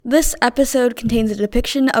This episode contains a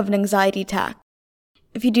depiction of an anxiety attack.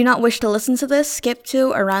 If you do not wish to listen to this, skip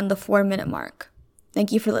to around the 4-minute mark.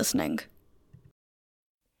 Thank you for listening.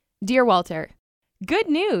 Dear Walter, good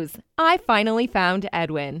news! I finally found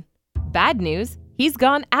Edwin. Bad news, he's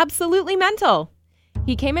gone absolutely mental.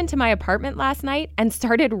 He came into my apartment last night and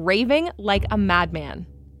started raving like a madman.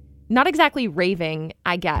 Not exactly raving,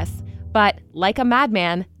 I guess, but like a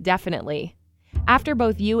madman, definitely. After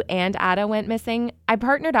both you and Ada went missing, I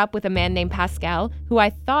partnered up with a man named Pascal who I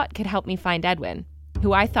thought could help me find Edwin,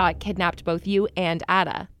 who I thought kidnapped both you and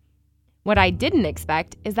Ada. What I didn't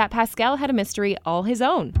expect is that Pascal had a mystery all his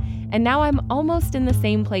own, and now I'm almost in the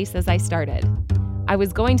same place as I started. I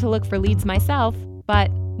was going to look for leads myself, but,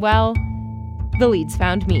 well, the leads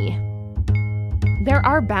found me. There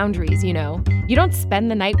are boundaries, you know. You don't spend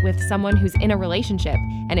the night with someone who's in a relationship,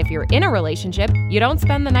 and if you're in a relationship, you don't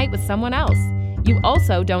spend the night with someone else. You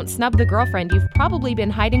also don't snub the girlfriend you've probably been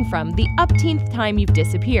hiding from the upteenth time you've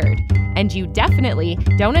disappeared. And you definitely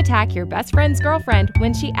don't attack your best friend's girlfriend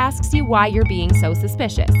when she asks you why you're being so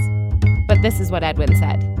suspicious. But this is what Edwin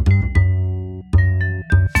said.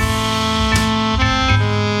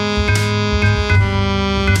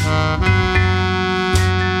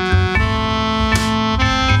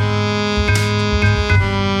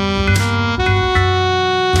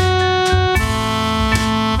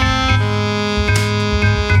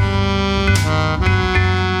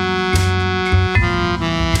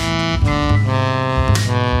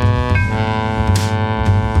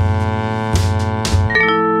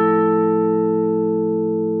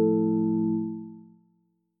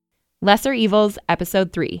 Lesser Evils,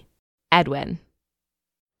 Episode 3, Edwin.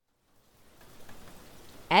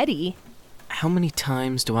 Eddie? How many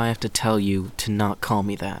times do I have to tell you to not call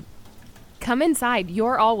me that? Come inside,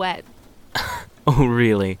 you're all wet. Oh,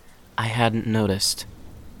 really? I hadn't noticed.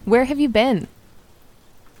 Where have you been?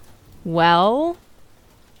 Well?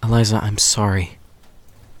 Eliza, I'm sorry.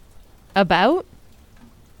 About?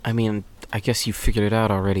 I mean, I guess you figured it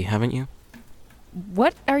out already, haven't you?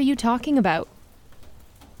 What are you talking about?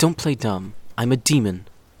 Don't play dumb. I'm a demon.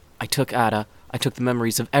 I took Ada, I took the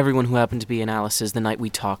memories of everyone who happened to be in Alice's the night we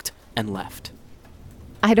talked, and left.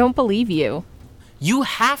 I don't believe you. You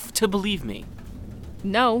have to believe me.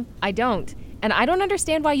 No, I don't. And I don't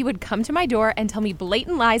understand why you would come to my door and tell me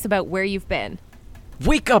blatant lies about where you've been.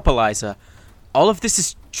 Wake up, Eliza. All of this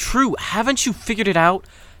is true. Haven't you figured it out?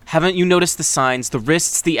 Haven't you noticed the signs, the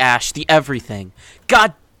wrists, the ash, the everything?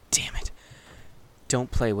 God damn it. Don't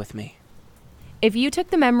play with me. If you took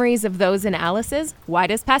the memories of those in Alice's, why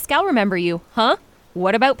does Pascal remember you, huh?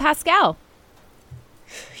 What about Pascal?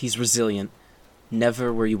 He's resilient.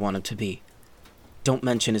 Never where you want him to be. Don't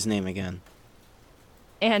mention his name again.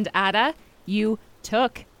 And Ada? You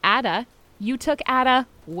took Ada? You took Ada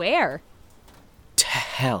where? To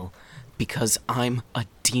hell. Because I'm a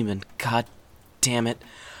demon. God damn it.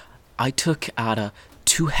 I took Ada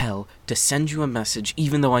to hell to send you a message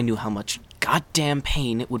even though I knew how much goddamn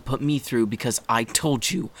pain it would put me through because I told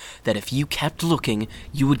you that if you kept looking,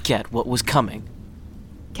 you would get what was coming.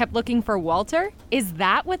 Kept looking for Walter? Is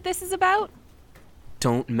that what this is about?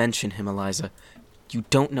 Don't mention him, Eliza. You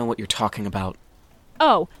don't know what you're talking about.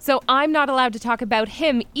 Oh, so I'm not allowed to talk about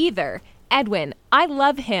him either. Edwin, I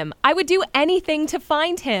love him. I would do anything to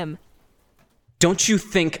find him. Don't you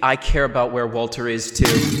think I care about where Walter is,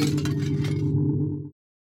 too?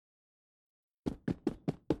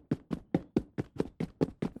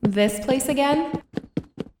 This place again?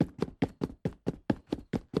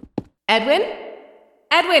 Edwin?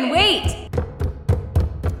 Edwin, wait!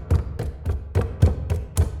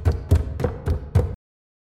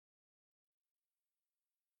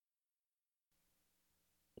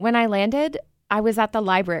 When I landed, I was at the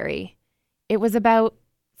library. It was about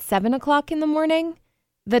 7 o'clock in the morning,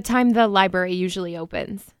 the time the library usually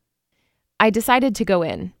opens. I decided to go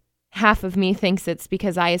in. Half of me thinks it's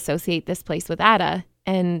because I associate this place with Ada,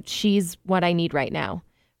 and she's what I need right now.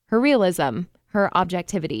 Her realism, her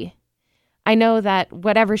objectivity. I know that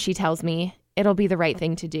whatever she tells me, it'll be the right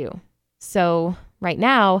thing to do. So, right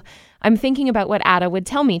now, I'm thinking about what Ada would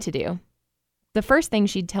tell me to do. The first thing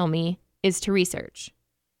she'd tell me is to research.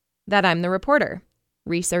 That I'm the reporter.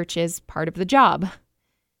 Research is part of the job.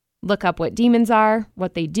 Look up what demons are,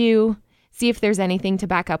 what they do, see if there's anything to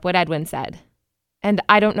back up what Edwin said. And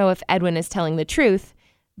I don't know if Edwin is telling the truth,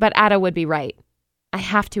 but Ada would be right. I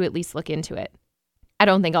have to at least look into it. I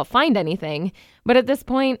don't think I'll find anything, but at this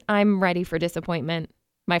point, I'm ready for disappointment.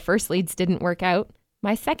 My first leads didn't work out.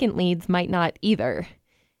 My second leads might not either.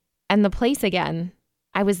 And the place again.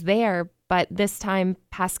 I was there, but this time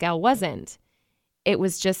Pascal wasn't. It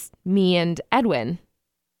was just me and Edwin.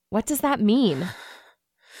 What does that mean?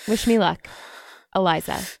 Wish me luck.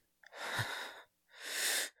 Eliza.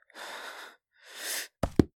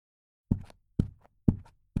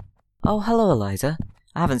 Oh, hello, Eliza.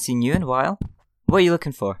 I haven't seen you in a while. What are you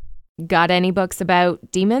looking for? Got any books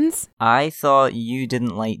about demons? I thought you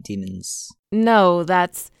didn't like demons. No,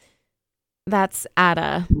 that's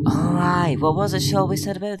Ada. Oh, aye. What was it she always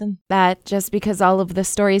said about them? That just because all of the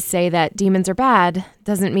stories say that demons are bad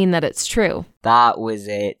doesn't mean that it's true. That was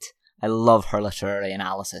it. I love her literary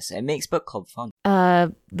analysis. It makes book club fun.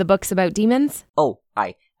 The books about demons? Oh,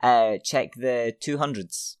 aye. Check the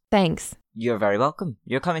 200s. Thanks. You're very welcome.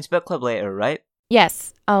 You're coming to book club later, right?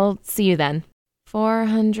 Yes, I'll see you then.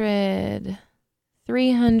 400,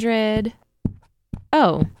 300,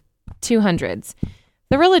 200s.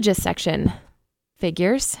 The religious section.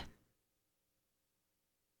 Figures.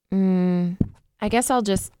 I guess I'll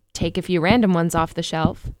just take a few random ones off the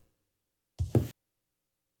shelf.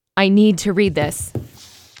 I need to read this.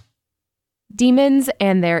 Demons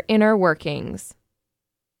and Their Inner Workings.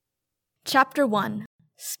 Chapter 1.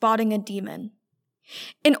 Spotting a Demon.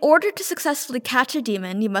 In order to successfully catch a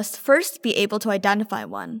demon, you must first be able to identify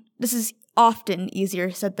one. This is often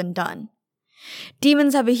easier said than done.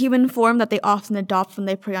 Demons have a human form that they often adopt when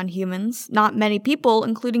they prey on humans. Not many people,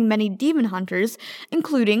 including many demon hunters,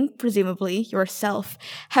 including, presumably, yourself,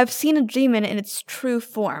 have seen a demon in its true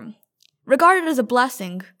form. Regarded as a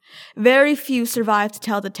blessing, very few survive to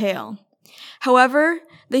tell the tale. However,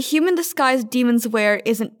 the human disguise demons wear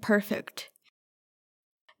isn't perfect.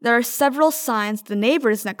 There are several signs the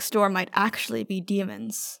neighbors next door might actually be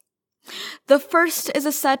demons. The first is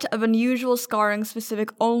a set of unusual scarring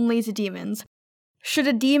specific only to demons. Should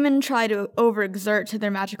a demon try to overexert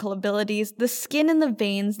their magical abilities, the skin and the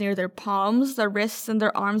veins near their palms, their wrists, and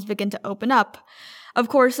their arms begin to open up. Of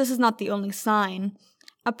course, this is not the only sign.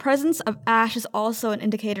 A presence of ash is also an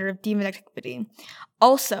indicator of demon activity,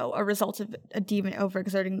 also a result of a demon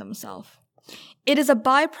overexerting themselves. It is a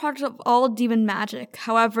byproduct of all demon magic.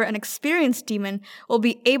 However, an experienced demon will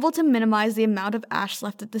be able to minimize the amount of ash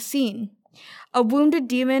left at the scene. A wounded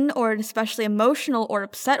demon, or an especially emotional or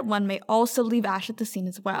upset one, may also leave ash at the scene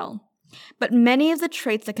as well. But many of the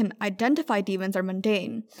traits that can identify demons are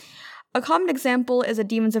mundane. A common example is a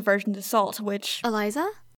demon's aversion to salt, which... Eliza?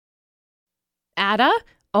 Ada?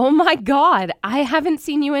 Oh my god, I haven't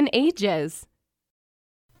seen you in ages.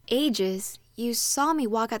 Ages? You saw me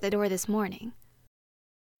walk out the door this morning.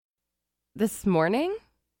 This morning?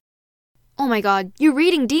 Oh my god, you're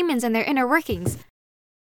reading Demons and Their Inner Workings.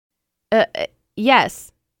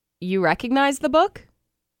 Yes. You recognize the book?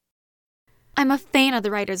 I'm a fan of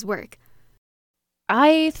the writer's work.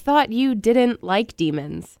 I thought you didn't like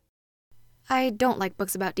demons. I don't like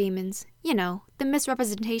books about demons. You know, the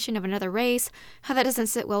misrepresentation of another race, how that doesn't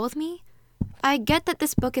sit well with me. I get that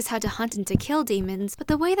this book is how to hunt and to kill demons, but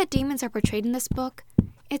the way that demons are portrayed in this book,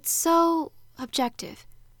 it's so objective.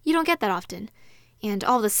 You don't get that often. And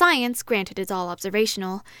all the science, granted it's all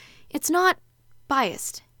observational, it's not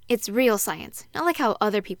biased. It's real science, not like how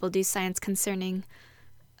other people do science concerning,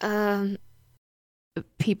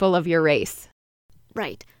 people of your race.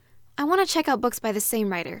 Right. I want to check out books by the same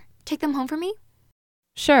writer. Take them home for me?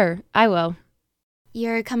 Sure, I will.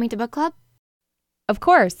 You're coming to book club? Of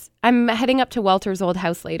course. I'm heading up to Walter's old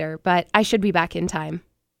house later, but I should be back in time.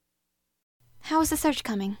 How is the search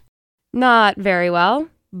coming? Not very well,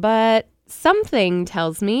 but something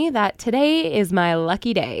tells me that today is my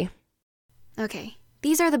lucky day. Okay,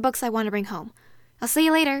 these are the books I want to bring home. I'll see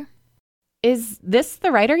you later. Is this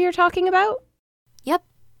the writer you're talking about? Yep,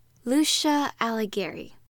 Lucia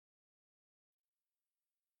Alighieri.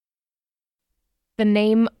 The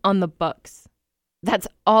name on the books. That's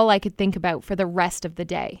all I could think about for the rest of the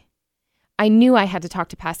day. I knew I had to talk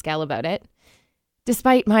to Pascal about it,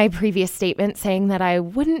 despite my previous statement saying that I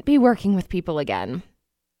wouldn't be working with people again.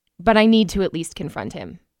 But I need to at least confront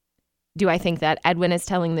him. Do I think that Edwin is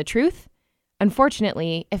telling the truth?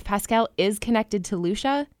 Unfortunately, if Pascal is connected to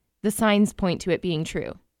Lucia, the signs point to it being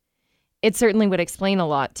true. It certainly would explain a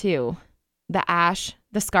lot, too. The ash,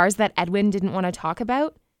 the scars that Edwin didn't want to talk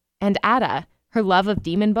about, and Ada, her love of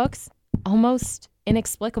demon books, almost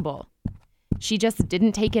inexplicable. She just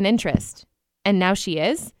didn't take an interest. And now she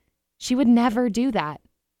is? She would never do that.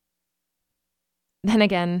 Then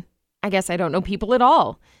again, I guess I don't know people at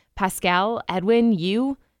all. Pascal, Edwin,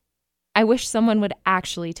 you. I wish someone would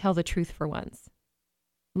actually tell the truth for once.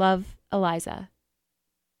 Love, Eliza.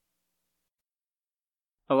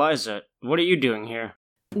 Eliza, what are you doing here?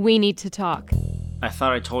 We need to talk. I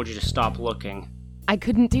thought I told you to stop looking. I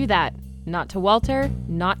couldn't do that. Not to Walter,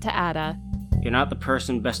 not to Ada. You're not the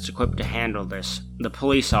person best equipped to handle this. The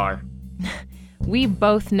police are. We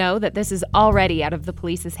both know that this is already out of the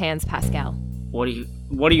police's hands, Pascal. What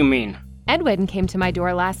do you mean? Edwin came to my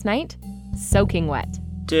door last night, soaking wet.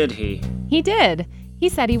 Did he? He did. He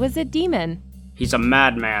said he was a demon. He's a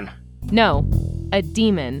madman. No, a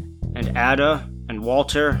demon. And Ada and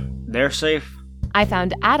Walter, they're safe? I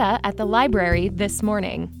found Ada at the library this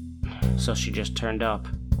morning. So she just turned up.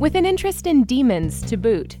 With an interest in demons to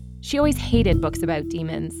boot. She always hated books about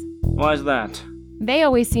demons. Why is that? They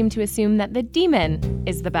always seem to assume that the demon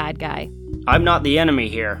is the bad guy. I'm not the enemy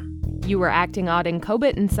here. You were acting odd in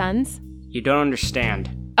Cobit and Sons. You don't understand.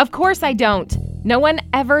 Of course I don't. No one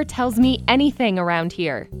ever tells me anything around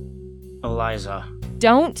here. Eliza.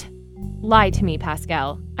 Don't lie to me,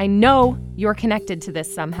 Pascal. I know you're connected to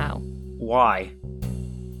this somehow. Why?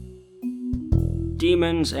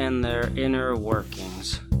 Demons and their inner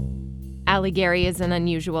workings. Alighieri is an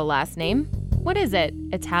unusual last name. What is it?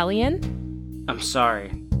 Italian? I'm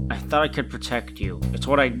sorry. I thought I could protect you. It's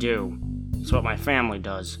what I do. It's what my family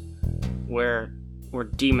does. We're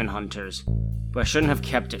demon hunters. But I shouldn't have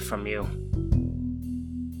kept it from you.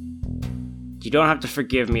 You don't have to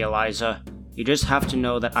forgive me, Eliza. You just have to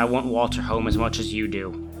know that I want Walter home as much as you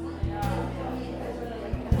do.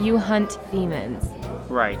 You hunt demons.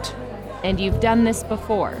 Right. And you've done this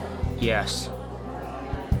before. Yes.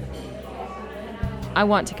 I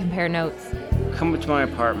want to compare notes. Come to my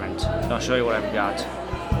apartment. I'll show you what I've got.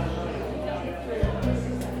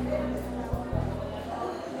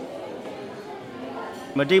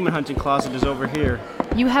 My demon hunting closet is over here.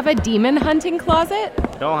 You have a demon hunting closet?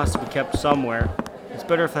 It all has to be kept somewhere. It's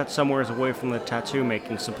better if that somewhere is away from the tattoo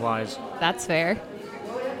making supplies. That's fair.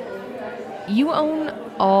 You own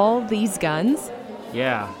all these guns?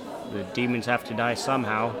 Yeah, the demons have to die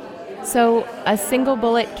somehow. So a single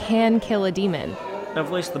bullet can kill a demon.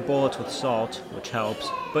 I've laced the bullets with salt, which helps.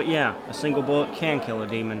 But yeah, a single bullet can kill a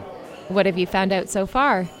demon. What have you found out so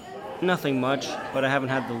far? Nothing much, but I haven't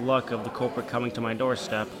had the luck of the culprit coming to my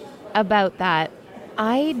doorstep. About that,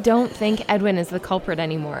 I don't think Edwin is the culprit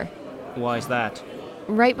anymore. Why's that?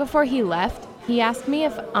 Right before he left, he asked me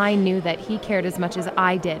if I knew that he cared as much as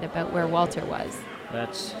I did about where Walter was.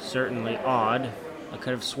 That's certainly odd. I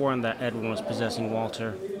could have sworn that Edwin was possessing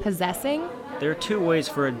Walter. Possessing? There are two ways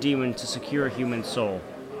for a demon to secure a human soul.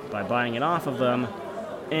 By buying it off of them,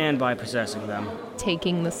 and by possessing them.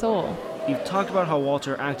 Taking the soul. You've talked about how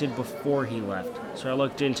Walter acted before he left, so I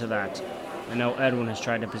looked into that. I know Edwin has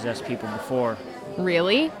tried to possess people before.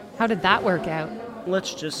 Really? How did that work out?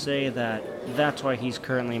 Let's just say that's why he's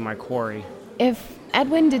currently my quarry. If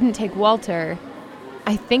Edwin didn't take Walter,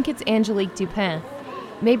 I think it's Angelique Dupin.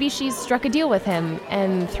 Maybe she's struck a deal with him,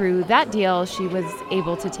 and through that deal, she was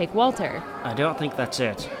able to take Walter. I don't think that's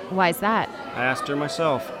it. Why's that? I asked her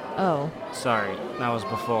myself. Oh. Sorry, that was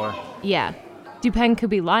before. Yeah. Dupin could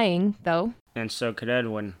be lying, though. And so could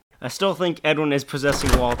Edwin. I still think Edwin is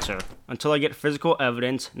possessing Walter. Until I get physical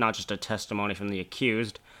evidence, not just a testimony from the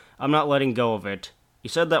accused, I'm not letting go of it. You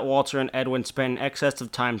said that Walter and Edwin spend an excess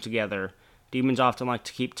of time together. Demons often like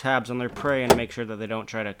to keep tabs on their prey and make sure that they don't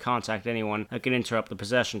try to contact anyone that can interrupt the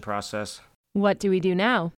possession process. What do we do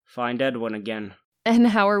now? Find Edwin again. And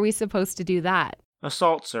how are we supposed to do that?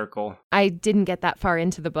 Assault circle. I didn't get that far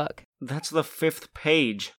into the book. That's the 5th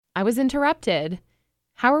page. I was interrupted.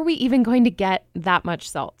 How are we even going to get that much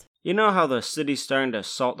salt? You know how the city's starting to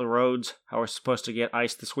salt the roads? How we're supposed to get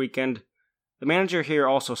ice this weekend? The manager here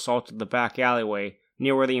also salted the back alleyway,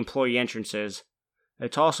 near where the employee entrance is.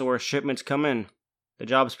 It's also where shipments come in. The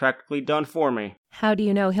job's practically done for me. How do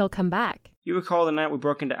you know he'll come back? You recall the night we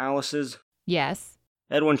broke into Alice's? Yes.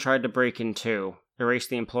 Edwin tried to break in too, erase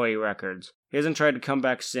the employee records. He hasn't tried to come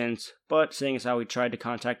back since, but seeing as how he tried to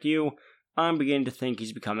contact you, I'm beginning to think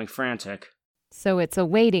he's becoming frantic. So it's a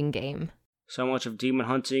waiting game. So much of demon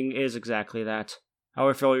hunting is exactly that. I'll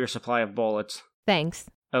refill your supply of bullets. Thanks.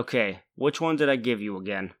 Okay, which one did I give you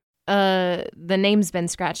again? The name's been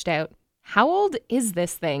scratched out. How old is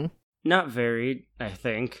this thing? Not very, I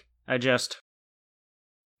think. That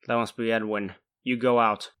must be Edwin. You go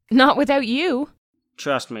out. Not without you.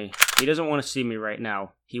 Trust me, he doesn't want to see me right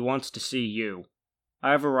now. He wants to see you.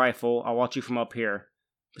 I have a rifle, I'll watch you from up here.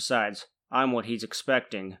 Besides, I'm what he's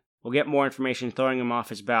expecting. We'll get more information throwing him off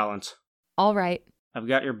his balance. All right. I've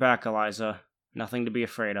got your back, Eliza. Nothing to be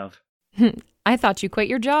afraid of. I thought you quit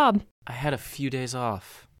your job. I had a few days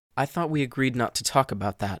off. I thought we agreed not to talk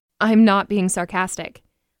about that. I'm not being sarcastic.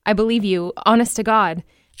 I believe you, honest to God,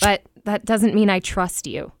 but that doesn't mean I trust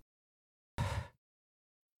you.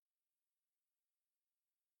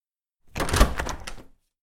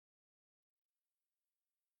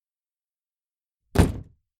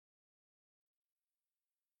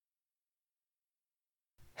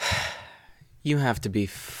 You have to be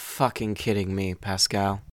fucking kidding me,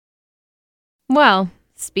 Pascal. Well,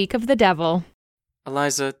 speak of the devil.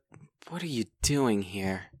 Eliza, what are you doing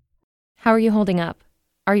here? How are you holding up?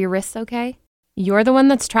 Are your wrists okay? You're the one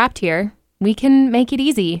that's trapped here. We can make it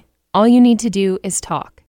easy. All you need to do is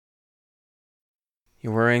talk.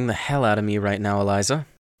 You're worrying the hell out of me right now, Eliza.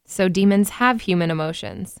 So demons have human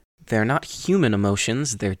emotions. They're not human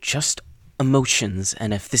emotions, they're just emotions.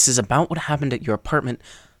 And if this is about what happened at your apartment,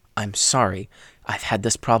 I'm sorry. I've had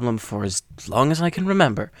this problem for as long as I can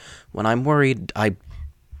remember. When I'm worried, I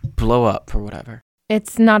blow up or whatever.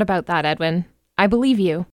 It's not about that, Edwin. I believe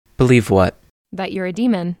you. Believe what? That you're a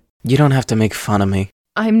demon. You don't have to make fun of me.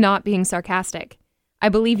 I'm not being sarcastic. I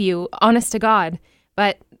believe you, honest to God,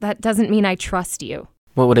 but that doesn't mean I trust you.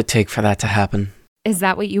 What would it take for that to happen? Is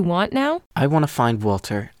that what you want now? I want to find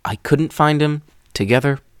Walter. I couldn't find him.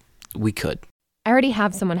 Together, we could. I already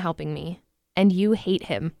have someone helping me, and you hate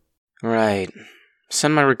him. Right.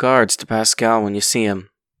 Send my regards to Pascal when you see him.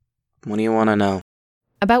 What do you want to know?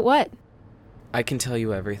 About what? I can tell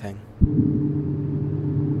you everything.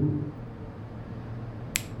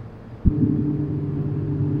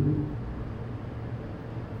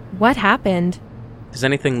 What happened? Does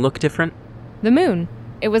anything look different? The moon.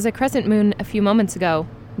 It was a crescent moon a few moments ago.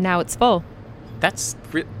 Now it's full. That's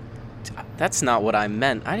not what I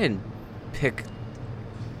meant. I didn't pick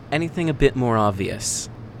anything a bit more obvious.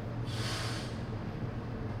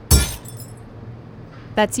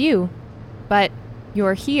 That's you. But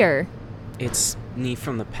you're here. It's me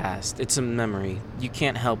from the past. It's a memory. You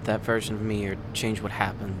can't help that version of me or change what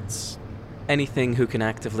happens. Anything who can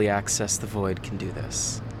actively access the void can do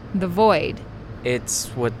this. The void. It's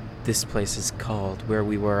what this place is called, where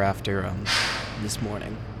we were after, this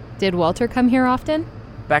morning. Did Walter come here often?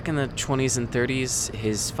 Back in the 20s and 30s,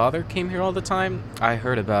 his father came here all the time. I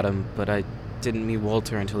heard about him, but I didn't meet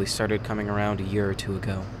Walter until he started coming around a year or two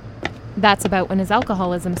ago. That's about when his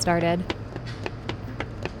alcoholism started.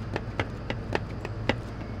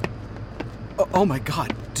 Oh my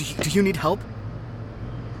god, do you need help?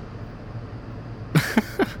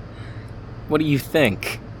 What do you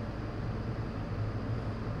think?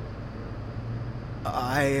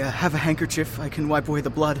 I have a handkerchief. I can wipe away the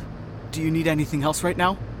blood. Do you need anything else right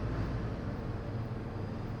now?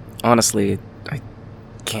 Honestly, I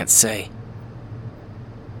can't say.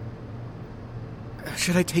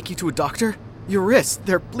 Should I take you to a doctor? Your wrists,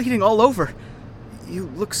 they're bleeding all over. You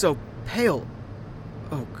look so pale.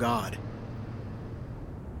 Oh god.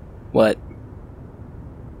 What?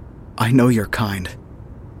 I know you're kind.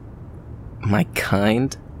 My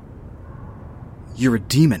kind? You're a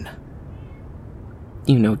demon.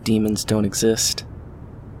 You know demons don't exist.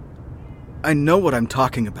 I know what I'm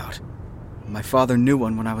talking about. My father knew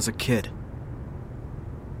one when I was a kid.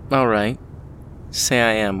 Alright. Say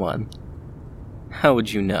I am one. How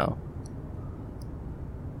would you know?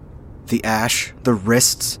 The ash, the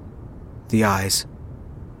wrists, the eyes.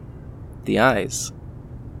 The eyes.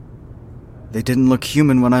 They didn't look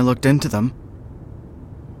human when I looked into them.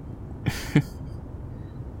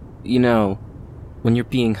 You know, when you're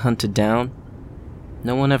being hunted down,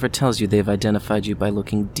 no one ever tells you they've identified you by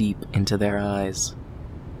looking deep into their eyes.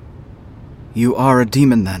 You are a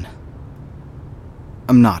demon then.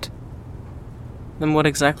 I'm not. Then what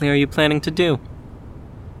exactly are you planning to do?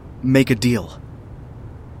 Make a deal.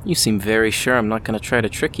 You seem very sure I'm not going to try to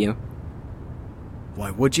trick you.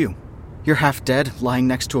 Why would you? You're half dead, lying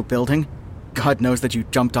next to a building. God knows that you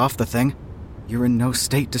jumped off the thing. You're in no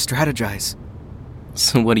state to strategize.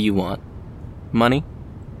 So what do you want? Money?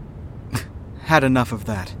 Had enough of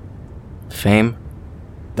that. Fame?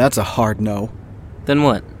 That's a hard no. Then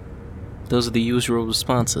what? Those are the usual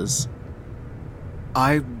responses.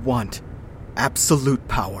 I want absolute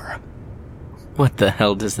power. What the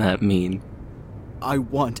hell does that mean? I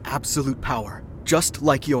want absolute power, just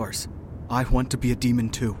like yours. I want to be a demon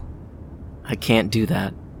too. I can't do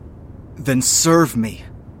that. Then serve me.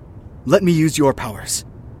 Let me use your powers.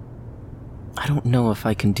 I don't know if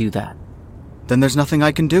I can do that. Then there's nothing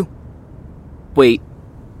I can do. Wait.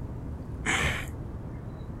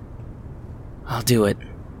 I'll do it.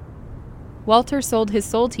 Walter sold his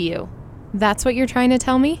soul to you. That's what you're trying to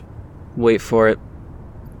tell me? Wait for it.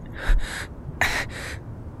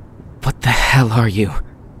 What the hell are you?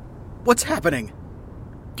 What's happening?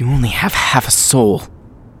 You only have half a soul.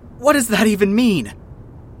 What does that even mean?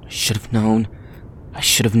 I should have known. I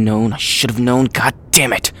should have known. God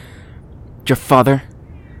damn it. Your father?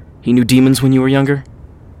 He knew demons when you were younger?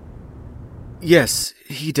 Yes,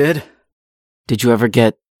 he did. Did you ever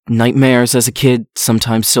get nightmares as a kid,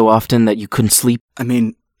 sometimes so often that you couldn't sleep? I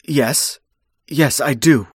mean, yes. Yes, I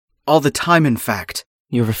do. All the time, in fact.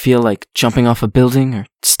 You ever feel like jumping off a building or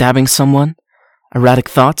stabbing someone? Erratic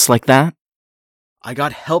thoughts like that? I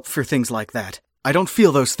got help for things like that. I don't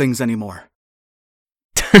feel those things anymore.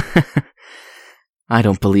 I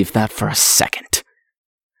don't believe that for a second.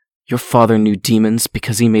 Your father knew demons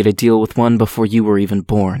because he made a deal with one before you were even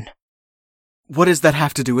born. What does that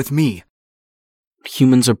have to do with me?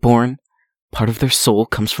 Humans are born. Part of their soul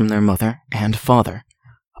comes from their mother and father.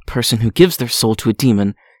 A person who gives their soul to a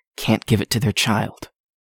demon can't give it to their child.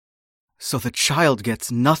 So the child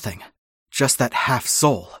gets nothing. Just that half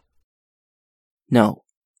soul. No.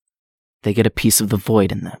 They get a piece of the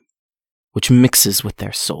void in them, which mixes with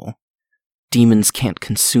their soul. Demons can't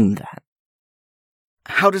consume that.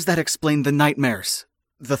 How does that explain the nightmares?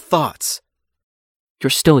 The thoughts? You're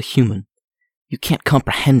still a human. You can't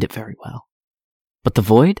comprehend it very well. But the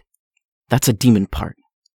void? That's a demon part,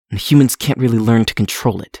 and humans can't really learn to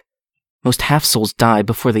control it. Most half-souls die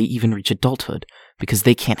before they even reach adulthood, because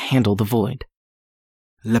they can't handle the void.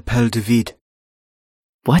 L'appel de vide.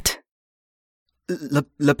 What?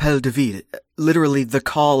 L'appel de vide. Literally the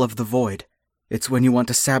call of the void. It's when you want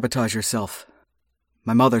to sabotage yourself.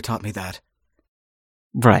 My mother taught me that.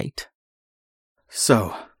 Right.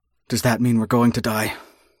 So, does that mean we're going to die?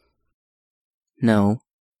 No.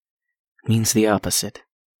 It means the opposite.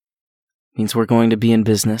 It means we're going to be in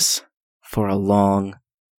business for a long,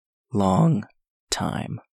 long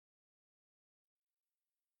time.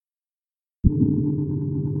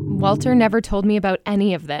 Walter never told me about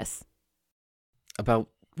any of this. About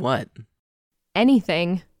what?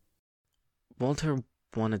 Anything. Walter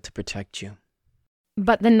wanted to protect you.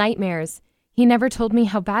 But the nightmares. He never told me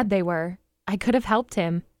how bad they were. I could have helped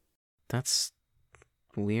him. That's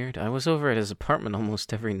weird. I was over at his apartment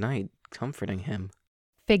almost every night, comforting him.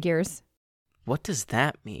 Figures. What does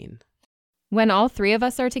that mean? When all three of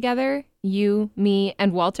us are together, you, me,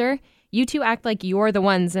 and Walter, you two act like you're the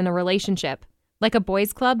ones in a relationship. Like a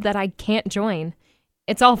boys' club that I can't join.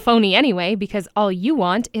 It's all phony anyway, because all you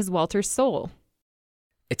want is Walter's soul.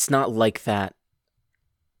 It's not like that.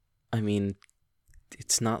 I mean,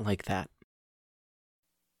 it's not like that.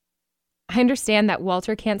 I understand that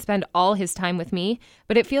Walter can't spend all his time with me,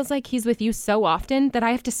 but it feels like he's with you so often that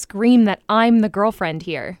I have to scream that I'm the girlfriend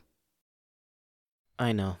here.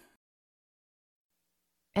 I know.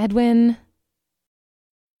 Edwin...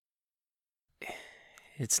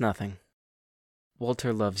 It's nothing.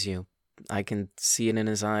 Walter loves you. I can see it in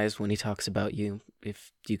his eyes when he talks about you,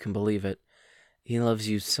 if you can believe it. He loves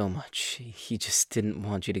you so much. He just didn't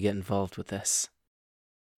want you to get involved with this.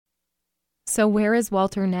 So where is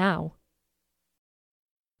Walter now?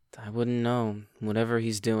 I wouldn't know. Whatever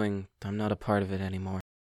he's doing, I'm not a part of it anymore.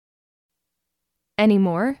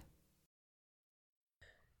 Anymore?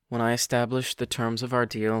 When I established the terms of our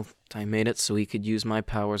deal, I made it so he could use my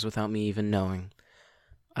powers without me even knowing.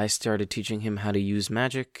 I started teaching him how to use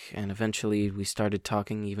magic, and eventually we started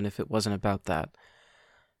talking even if it wasn't about that.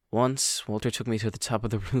 Once, Walter took me to the top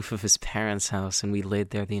of the roof of his parents' house, and we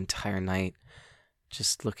laid there the entire night,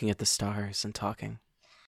 just looking at the stars and talking.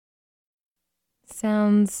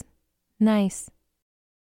 Sounds nice.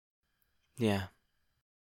 Yeah.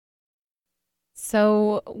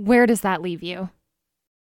 So, where does that leave you?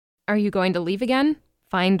 Are you going to leave again?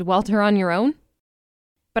 Find Walter on your own?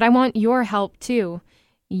 But I want your help, too.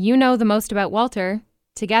 You know the most about Walter.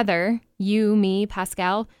 Together, you, me,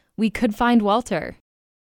 Pascal, we could find Walter.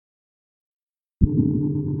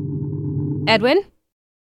 Edwin?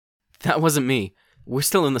 That wasn't me. We're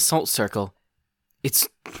still in the salt circle. It's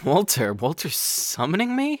Walter. Walter's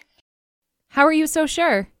summoning me? How are you so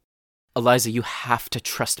sure? Eliza, you have to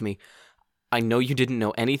trust me. I know you didn't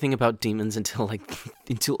know anything about demons until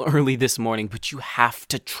early this morning, but you have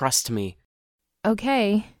to trust me.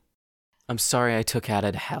 Okay. I'm sorry I took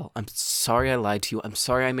Ada to hell. I'm sorry I lied to you. I'm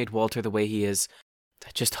sorry I made Walter the way he is. I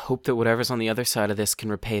just hope that whatever's on the other side of this can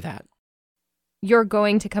repay that. You're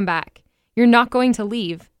going to come back. You're not going to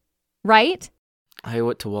leave. Right? I owe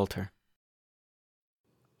it to Walter.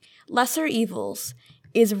 Lesser Evils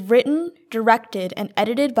is written, directed, and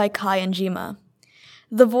edited by Kai and Jima.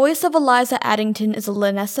 The voice of Eliza Addington is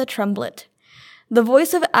Lanessa Tremblett. The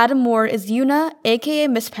voice of Adam Moore is Yuna, aka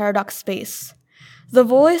Miss Paradox Space. The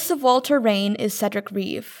voice of Walter Rain is Cedric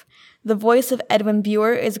Reeve. The voice of Edwin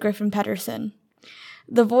Buer is Griffin Pedersen.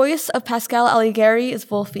 The voice of Pascal Alighieri is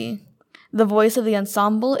Wolfie. The voice of the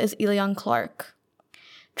ensemble is Elion Clark.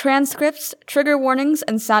 Transcripts, trigger warnings,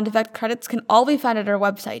 and sound effect credits can all be found at our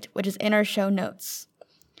website, which is in our show notes.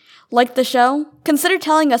 Like the show? Consider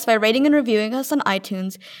telling us by rating and reviewing us on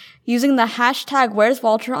iTunes, using the hashtag Where's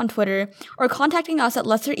Walter on Twitter, or contacting us at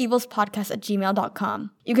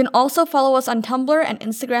lesserevilspodcast@gmail.com. You can also follow us on Tumblr and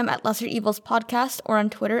Instagram at Lesser Evils Podcast or on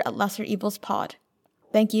Twitter at Lesser Evils Pod.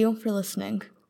 Thank you for listening.